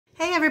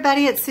Hey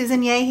everybody, it's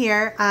Susan Ye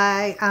here.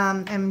 I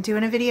am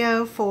doing a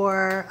video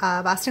for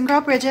Boston Girl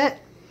Bridget.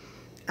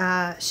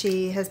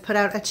 She has put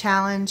out a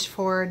challenge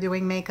for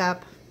doing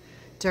makeup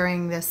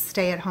during this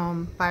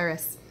stay-at-home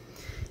virus.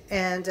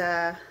 And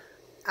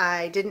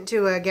I didn't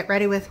do a get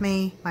ready with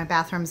me. My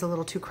bathroom's a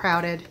little too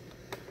crowded,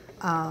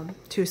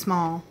 too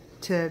small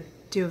to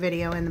do a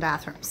video in the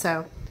bathroom.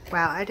 So,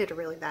 wow, I did a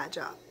really bad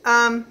job.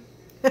 I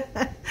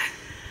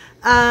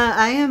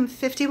am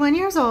 51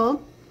 years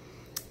old.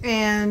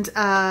 And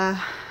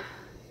have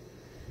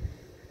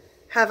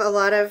a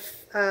lot of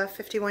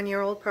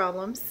 51-year-old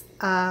problems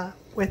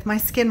with my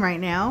skin right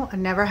now. I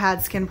never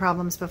had skin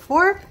problems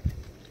before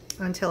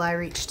until I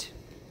reached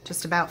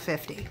just about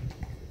 50.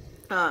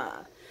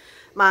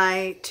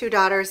 My two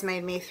daughters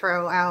made me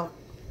throw out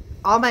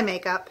all my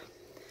makeup,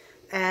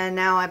 and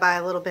now I buy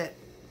a little bit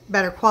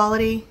better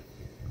quality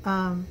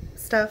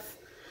stuff.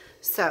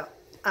 So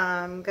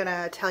I'm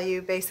gonna tell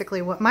you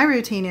basically what my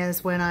routine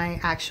is when I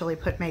actually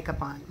put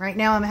makeup on. Right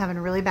now I'm having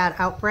a really bad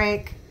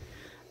outbreak.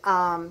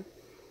 I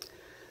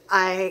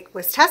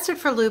was tested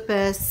for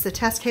lupus. The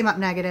test came up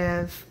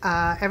negative.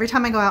 Every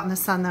time I go out in the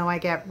sun though, I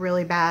get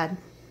really bad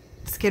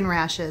skin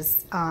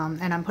rashes,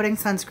 and I'm putting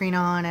sunscreen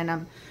on and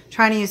I'm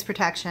trying to use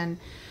protection.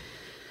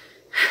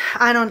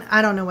 I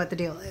don't know what the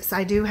deal is.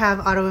 I do have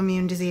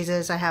autoimmune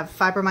diseases. I have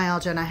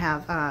fibromyalgia and I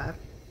have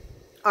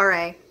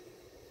RA.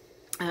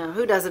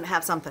 Who doesn't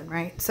have something,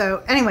 right?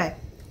 So anyway,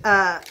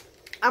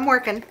 I'm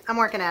working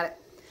at it.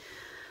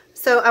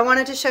 So I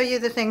wanted to show you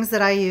the things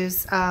that I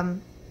use.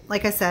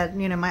 Like I said,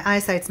 you know, my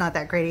eyesight's not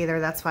that great either.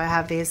 That's why I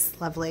have these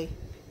lovely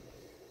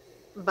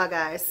bug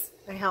eyes.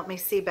 They help me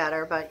see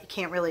better, but you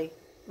can't really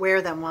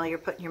wear them while you're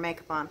putting your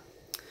makeup on.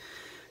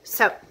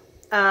 So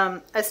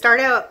I start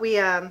out,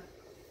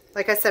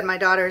 like I said, my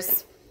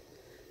daughters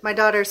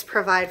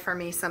provide for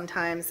me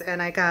sometimes,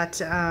 and I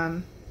got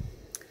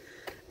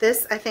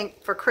this, I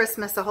think, for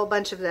Christmas, a whole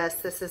bunch of this.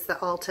 This is the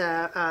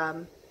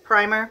Ulta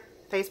primer,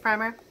 face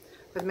primer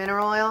with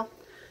mineral oil.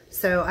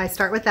 So I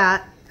start with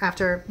that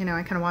after, you know,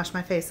 I kind of wash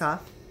my face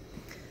off.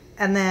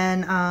 And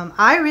then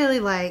I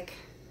really like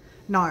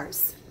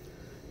NARS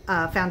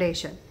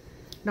foundation.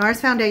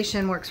 NARS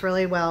foundation works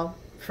really well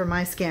for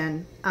my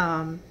skin.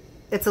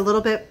 It's a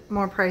little bit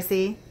more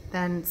pricey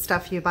than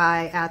stuff you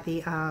buy at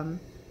the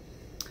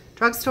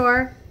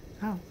drugstore.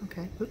 Oh,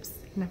 okay. Oops,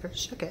 never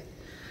shook it.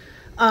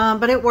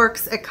 But it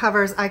works, it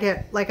covers. I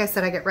get, like I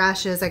said, I get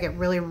rashes, I get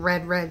really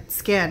red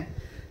skin.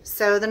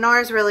 So the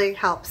NARS really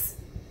helps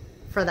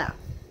for that.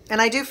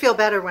 And I do feel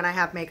better when I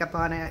have makeup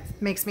on. It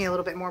makes me a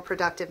little bit more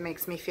productive,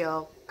 makes me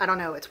feel, I don't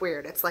know, it's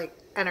weird. It's like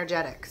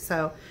energetic.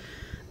 So,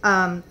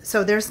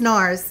 so there's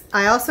NARS.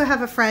 I also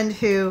have a friend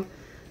who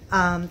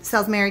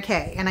sells Mary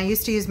Kay, and I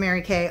used to use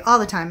Mary Kay all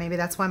the time. Maybe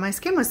that's why my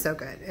skin was so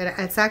good.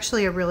 It's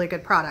actually a really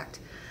good product.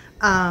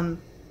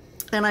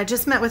 And I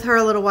just met with her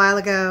a little while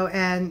ago,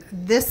 and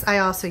this I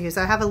also use.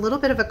 I have a little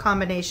bit of a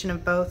combination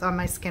of both on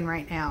my skin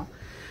right now.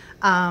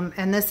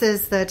 And this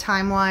is the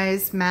Time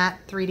Wise Matte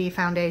 3D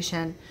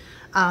Foundation.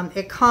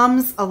 It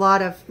calms a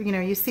lot of, you know,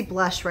 you see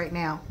blush right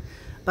now,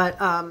 but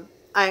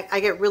I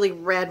get really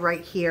red right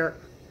here.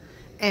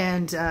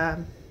 And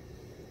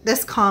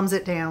this calms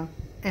it down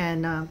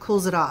and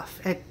cools it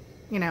off. It,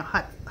 you know,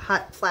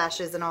 hot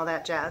flashes and all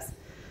that jazz.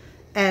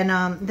 And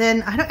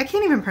then, I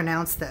can't even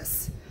pronounce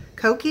this.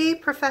 Kokie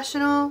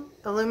Professional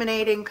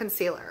Illuminating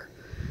Concealer.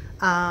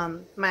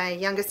 My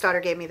youngest daughter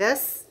gave me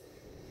this.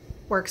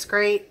 Works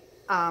great.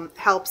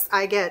 Helps.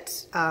 I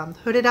get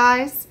hooded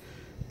eyes,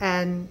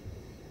 and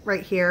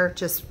right here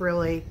just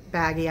really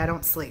baggy. I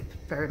don't sleep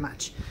very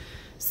much.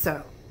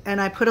 So, and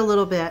I put a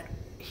little bit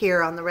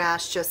here on the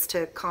rash just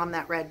to calm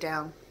that red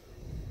down.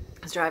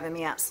 It's driving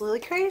me absolutely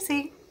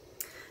crazy.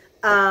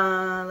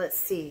 Let's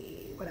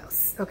see, what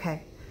else?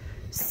 Okay,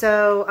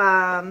 so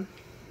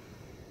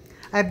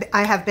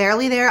I have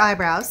barely there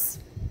eyebrows,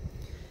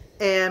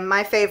 and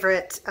my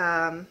favorite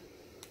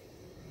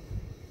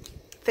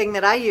thing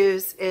that I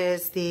use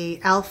is the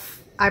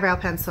e.l.f. eyebrow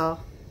pencil.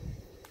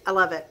 I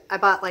love it. I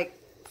bought like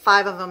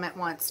 5 of them at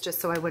once just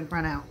so I wouldn't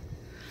run out.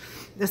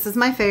 This is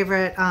my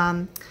favorite.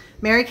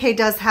 Mary Kay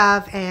does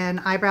have an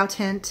eyebrow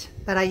tint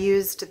that I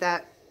used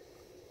that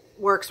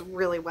works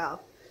really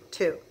well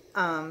too.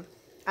 I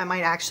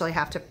might actually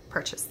have to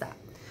purchase that.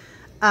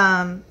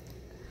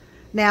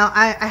 Now,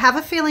 I have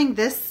a feeling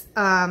this,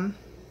 I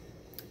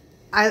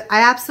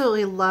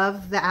absolutely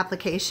love the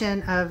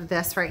application of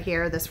this right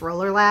here, this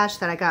roller lash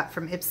that I got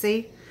from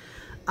Ipsy.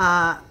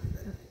 I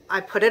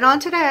put it on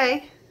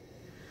today.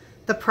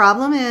 The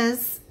problem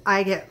is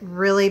I get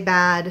really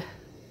bad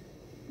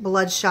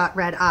bloodshot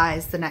red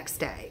eyes the next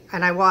day.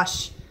 And I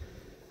wash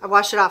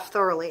it off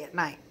thoroughly at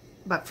night.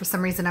 But for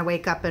some reason I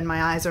wake up and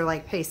my eyes are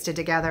like pasted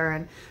together.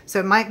 And so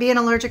it might be an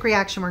allergic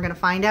reaction. We're going to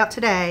find out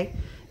today.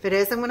 If it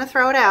is, I'm going to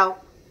throw it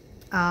out.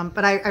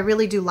 But I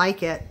really do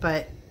like it,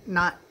 but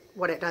not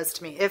what it does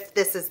to me, if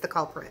this is the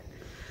culprit.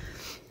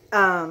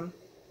 And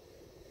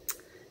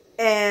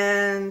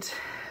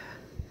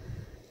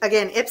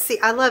again, Ipsy,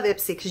 I love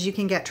Ipsy because you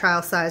can get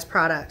trial size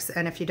products,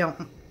 and if you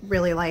don't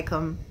really like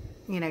them,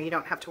 you know, you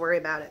don't have to worry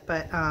about it.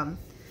 But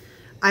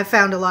I've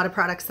found a lot of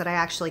products that I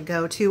actually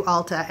go to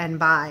Ulta and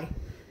buy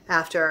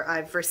after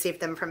I've received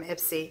them from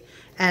Ipsy.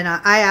 And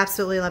I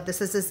absolutely love this.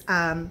 This is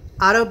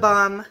Auto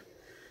Balm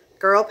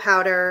Girl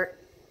Powder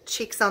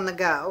Cheeks on the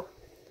Go.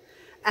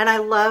 And I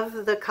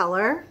love the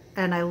color,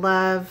 and I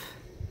love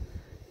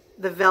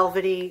the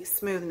velvety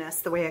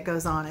smoothness, the way it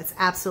goes on. It's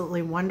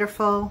absolutely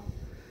wonderful.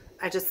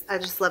 I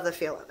just love the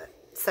feel of it.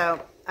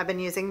 So I've been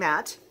using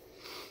that.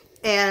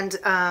 And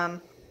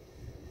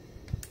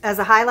as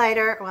a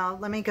highlighter, well,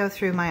 let me go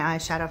through my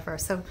eyeshadow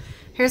first. So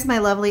here's my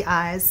lovely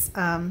eyes.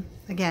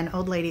 Again,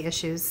 old lady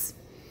issues.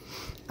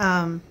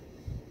 My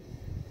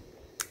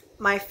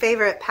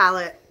favorite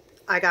palette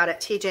I got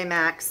at TJ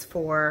Maxx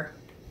for,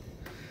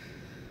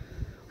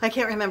 I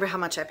can't remember how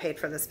much I paid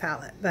for this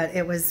palette, but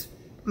it was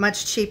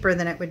much cheaper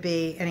than it would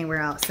be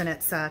anywhere else. And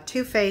it's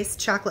Too Faced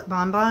Chocolate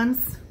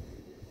Bonbons.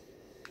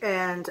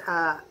 And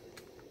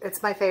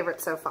it's my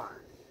favorite so far.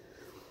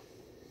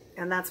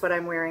 And that's what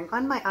I'm wearing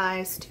on my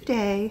eyes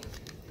today.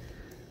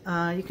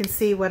 You can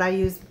see what I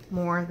use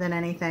more than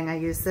anything. I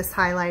use this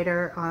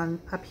highlighter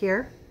on up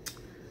here,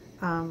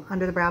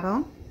 under the brow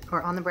bone,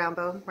 or on the brow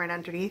bone, right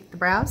underneath the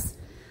brows.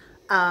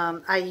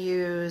 I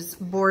use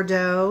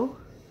Bordeaux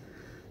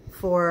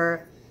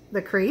for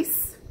the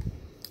crease.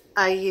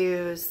 I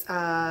use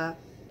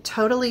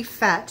Totally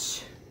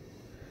Fetch.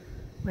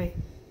 Wait,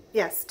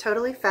 yes,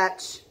 Totally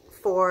Fetch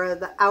for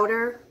the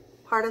outer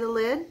part of the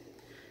lid.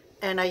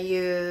 And I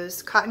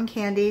use Cotton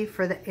Candy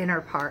for the inner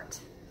part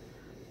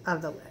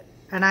of the lid.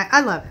 And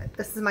I love it.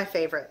 This is my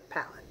favorite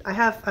palette. I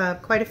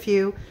have quite a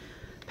few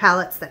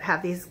palettes that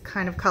have these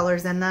kind of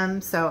colors in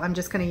them. So I'm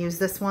just going to use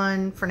this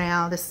one for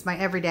now. This is my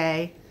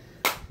everyday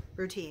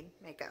routine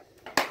makeup.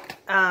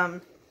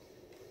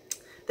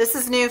 This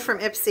is new from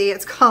Ipsy.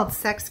 It's called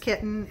Sex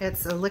Kitten.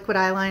 It's a liquid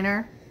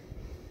eyeliner.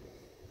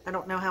 I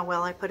don't know how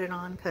well I put it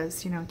on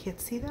because, you know, I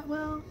can't see that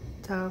well.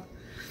 So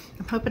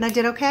I'm hoping I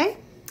did okay.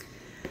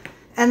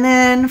 And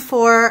then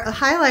for a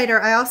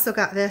highlighter, I also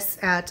got this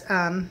at,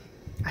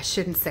 I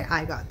shouldn't say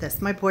I got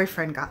this. My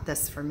boyfriend got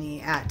this for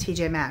me at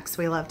TJ Maxx.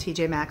 We love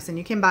TJ Maxx, and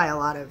you can buy a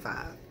lot of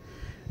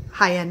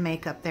high-end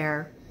makeup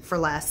there for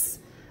less.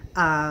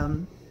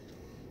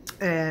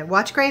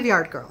 Watch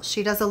Graveyard Girl.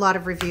 She does a lot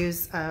of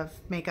reviews of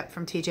makeup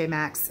from TJ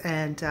Maxx,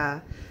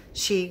 and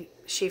she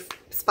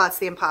spots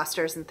the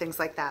imposters and things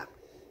like that.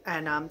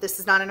 And this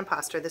is not an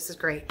imposter. This is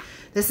great.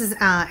 This is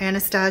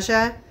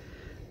Anastasia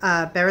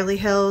Beverly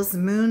Hills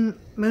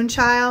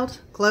Moonchild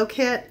Glow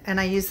Kit, and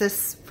I use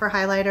this for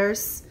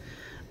highlighters.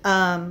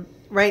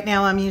 Right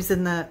now I'm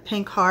using the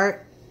Pink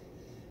Heart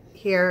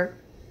here,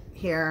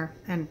 here,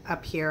 and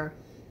up here.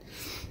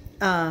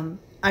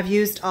 I've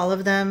used all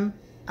of them.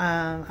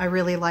 I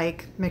really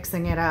like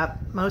mixing it up.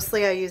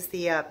 Mostly I use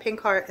the Pink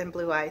Heart and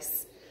Blue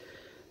Ice,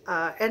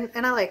 and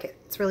I like it.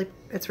 It's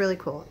really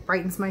cool. It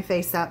brightens my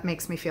face up,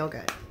 makes me feel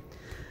good.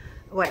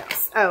 What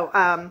else?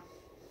 Oh,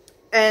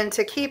 and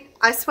to keep,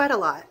 I sweat a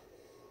lot.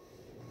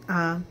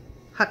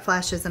 Hot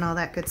flashes and all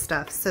that good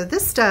stuff. So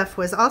this stuff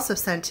was also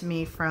sent to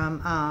me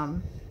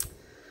from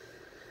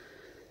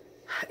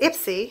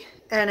Ipsy,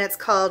 and it's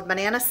called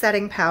Banana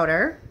Setting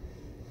Powder.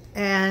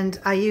 And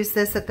I use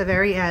this at the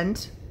very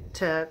end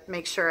to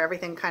make sure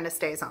everything kind of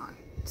stays on.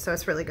 So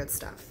it's really good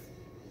stuff.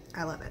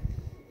 I love it.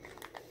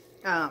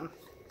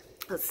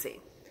 Let's see.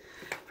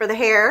 For the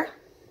hair,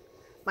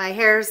 my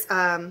hair's,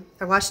 I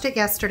washed it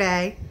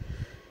yesterday.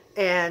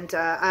 And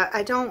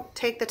I don't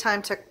take the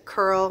time to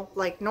curl.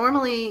 Like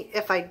normally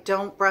if I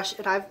don't brush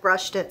it, I've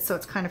brushed it so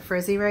it's kind of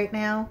frizzy right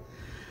now.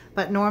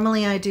 But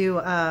normally I do,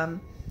 I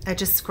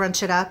just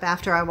scrunch it up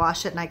after I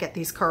wash it and I get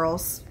these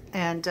curls.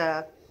 And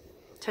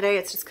today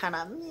it's just kind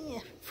of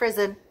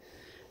frizzing.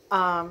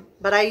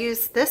 But I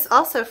use this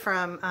also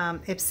from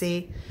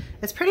Ipsy.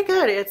 It's pretty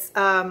good. It's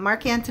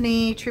Marc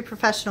Anthony True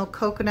Professional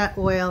Coconut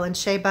Oil and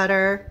Shea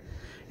Butter.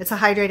 It's a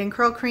hydrating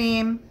curl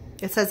cream.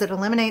 It says it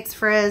eliminates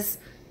frizz.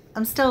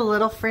 I'm still a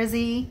little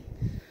frizzy,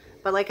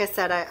 but like I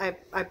said,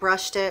 I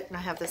brushed it, and I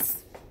have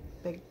this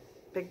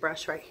big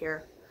brush right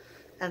here.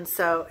 And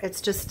so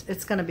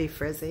it's going to be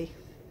frizzy.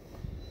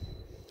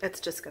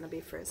 It's just going to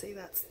be frizzy.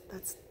 That's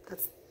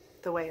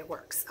the way it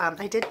works.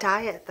 I did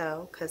dye it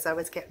though, because I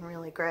was getting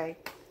really gray.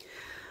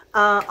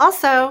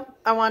 Also,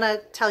 I want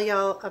to tell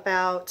y'all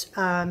about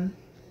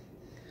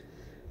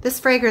this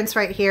fragrance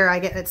right here I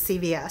get at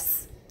CVS.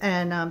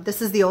 And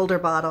this is the older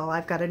bottle.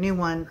 I've got a new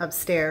one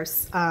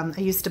upstairs. I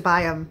used to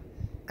buy them.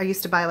 I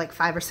used to buy like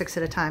 5 or 6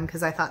 at a time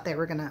because I thought they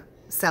were going to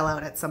sell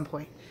out at some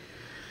point.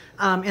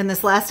 And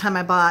this last time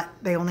I bought,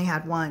 they only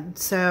had one.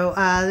 So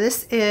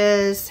this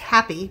is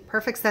Happy,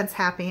 Perfect Sense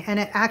Happy, and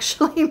it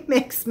actually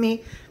makes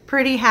me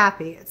pretty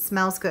happy. It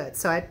smells good.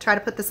 So I try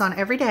to put this on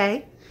every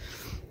day,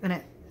 and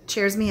it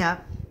cheers me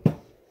up.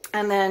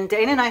 And then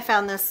Dana and I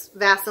found this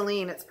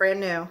Vaseline. It's brand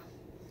new.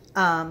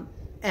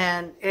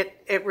 And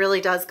it really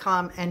does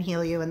calm and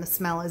heal you, and the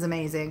smell is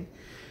amazing.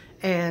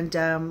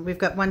 And we've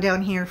got one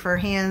down here for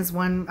hands,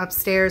 one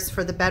upstairs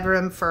for the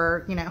bedroom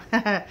for, you know,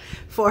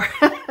 for,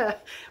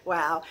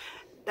 wow,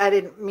 I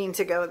didn't mean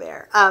to go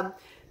there.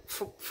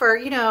 For,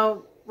 you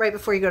know, right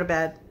before you go to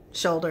bed,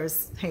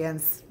 shoulders,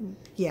 hands,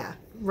 yeah,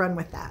 run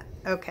with that.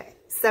 Okay,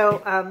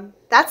 so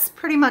that's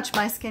pretty much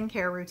my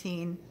skincare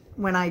routine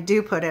when I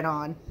do put it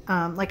on.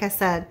 Like I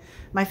said,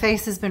 my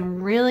face has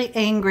been really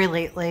angry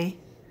lately.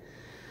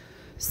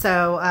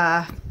 So,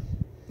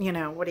 you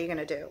know, what are you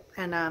going to do?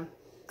 And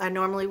I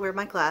normally wear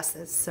my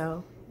glasses,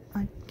 so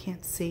I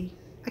can't see.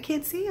 I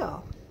can't see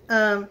y'all.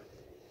 I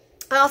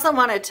also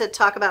wanted to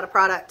talk about a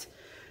product.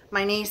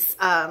 My niece,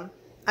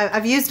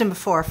 I've used them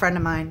before. A friend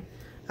of mine,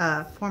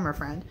 former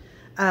friend,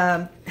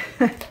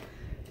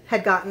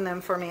 had gotten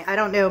them for me. I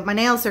don't know. My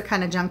nails are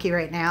kind of junky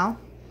right now.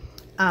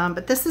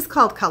 But this is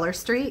called Color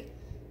Street.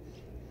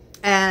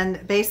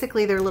 And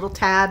basically they're little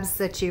tabs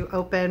that you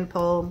open,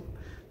 pull,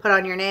 put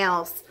on your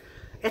nails.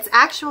 It's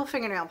actual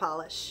fingernail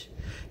polish.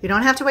 You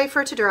don't have to wait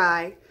for it to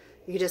dry.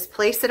 You just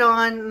place it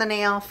on the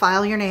nail,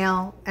 file your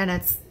nail, and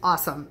it's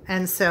awesome.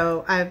 And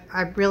so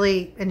I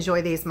really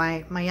enjoy these.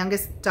 My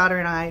youngest daughter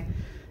and I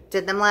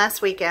did them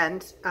last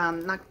weekend.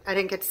 I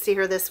didn't get to see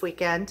her this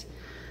weekend.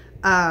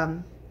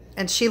 And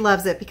she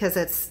loves it because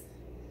it's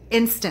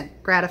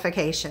instant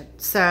gratification.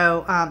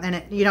 So,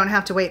 you don't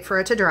have to wait for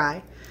it to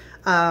dry.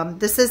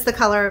 This is the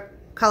color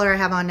I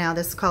have on now.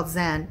 This is called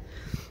Zen.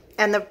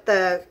 And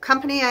the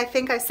company, I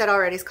think I said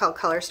already, is called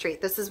Color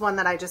Street. This is one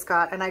that I just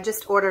got, and I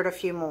just ordered a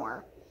few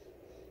more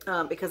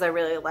because I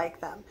really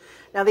like them.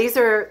 Now, these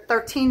are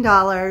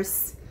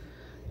 $13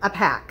 a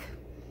pack,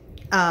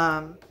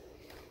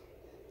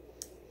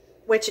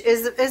 which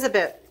is a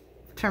bit,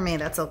 for me,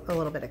 that's a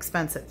little bit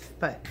expensive,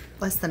 but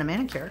less than a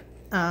manicure.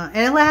 And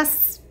it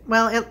lasts,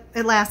 well,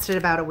 it lasted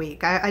about a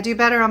week. I do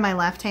better on my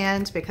left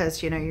hand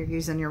because, you know, you're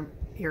using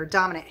your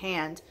dominant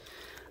hand.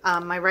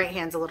 My right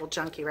hand's a little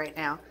junky right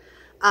now.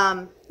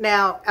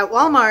 Now, at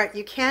Walmart,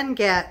 you can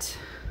get,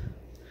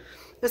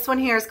 this one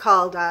here is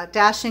called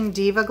Dashing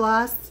Diva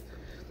Gloss.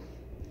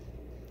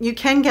 You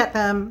can get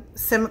them,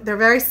 they're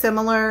very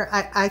similar.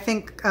 I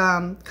think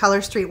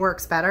Color Street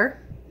works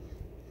better.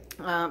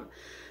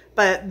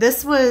 But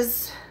this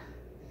was,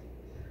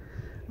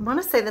 I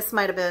want to say this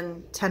might have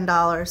been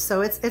 $10,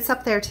 so it's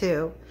up there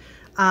too.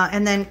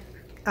 And then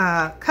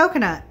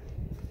Coconut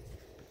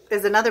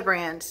is another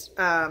brand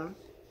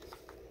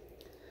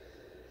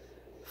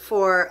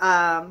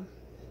for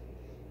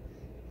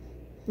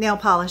nail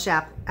polish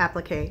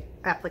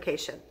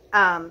application.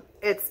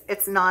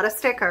 It's not a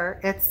sticker,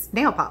 it's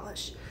nail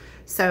polish.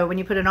 So when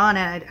you put it on,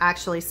 it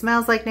actually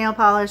smells like nail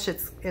polish.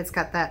 It's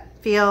got that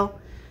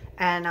feel,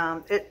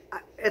 and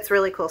it's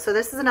really cool. So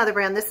this is another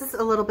brand. This is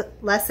a little bit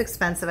less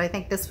expensive. I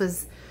think this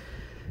was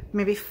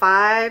maybe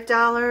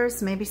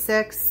 $5, maybe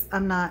 $6.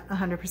 I'm not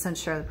 100%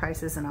 sure, the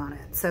price isn't on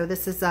it. So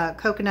this is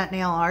Coconut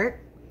Nail Art.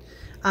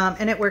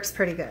 And it works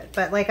pretty good.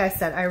 But like I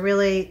said, I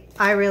really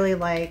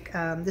like,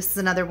 this is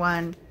another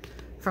one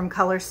from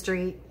Color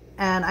Street.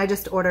 And I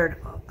just ordered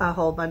a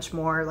whole bunch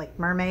more, like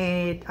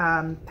mermaid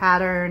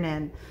pattern,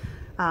 and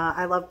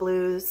I love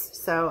blues.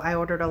 So I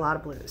ordered a lot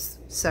of blues.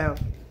 So,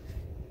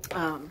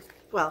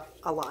 well,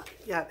 a lot.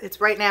 Yeah, it's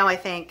right now, I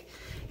think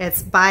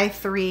it's buy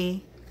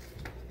 3,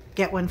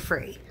 get 1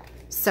 free.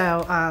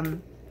 So,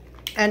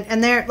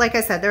 and they're, like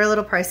I said, they're a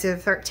little pricey,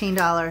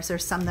 $13.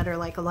 There's some that are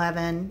like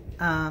 11.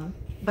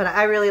 But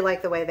I really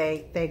like the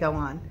way they go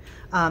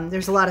on.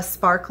 There's a lot of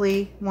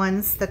sparkly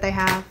ones that they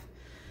have.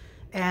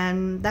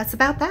 And that's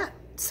about that.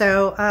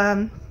 So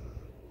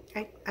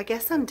I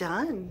guess I'm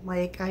done.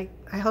 Like, I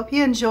hope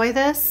you enjoy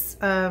this.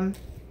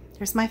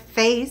 There's my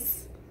face.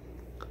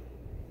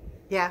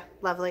 Yeah,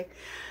 lovely.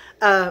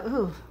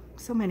 Ooh,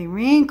 so many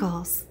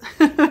wrinkles.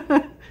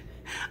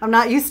 I'm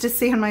not used to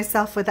seeing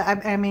myself with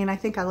that. I mean, I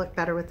think I look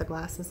better with the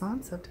glasses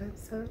on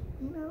sometimes. So,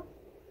 you know,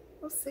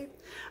 we'll see.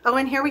 Oh,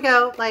 and here we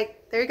go.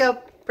 Like, there you go,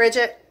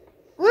 Bridget.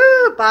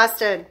 Woo,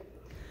 Boston.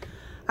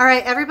 All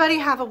right, everybody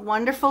have a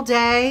wonderful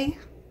day.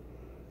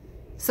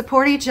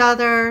 Support each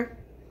other.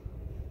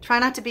 Try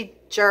not to be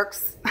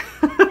jerks.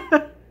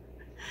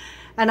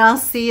 And I'll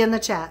see you in the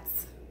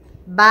chats.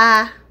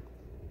 Bye.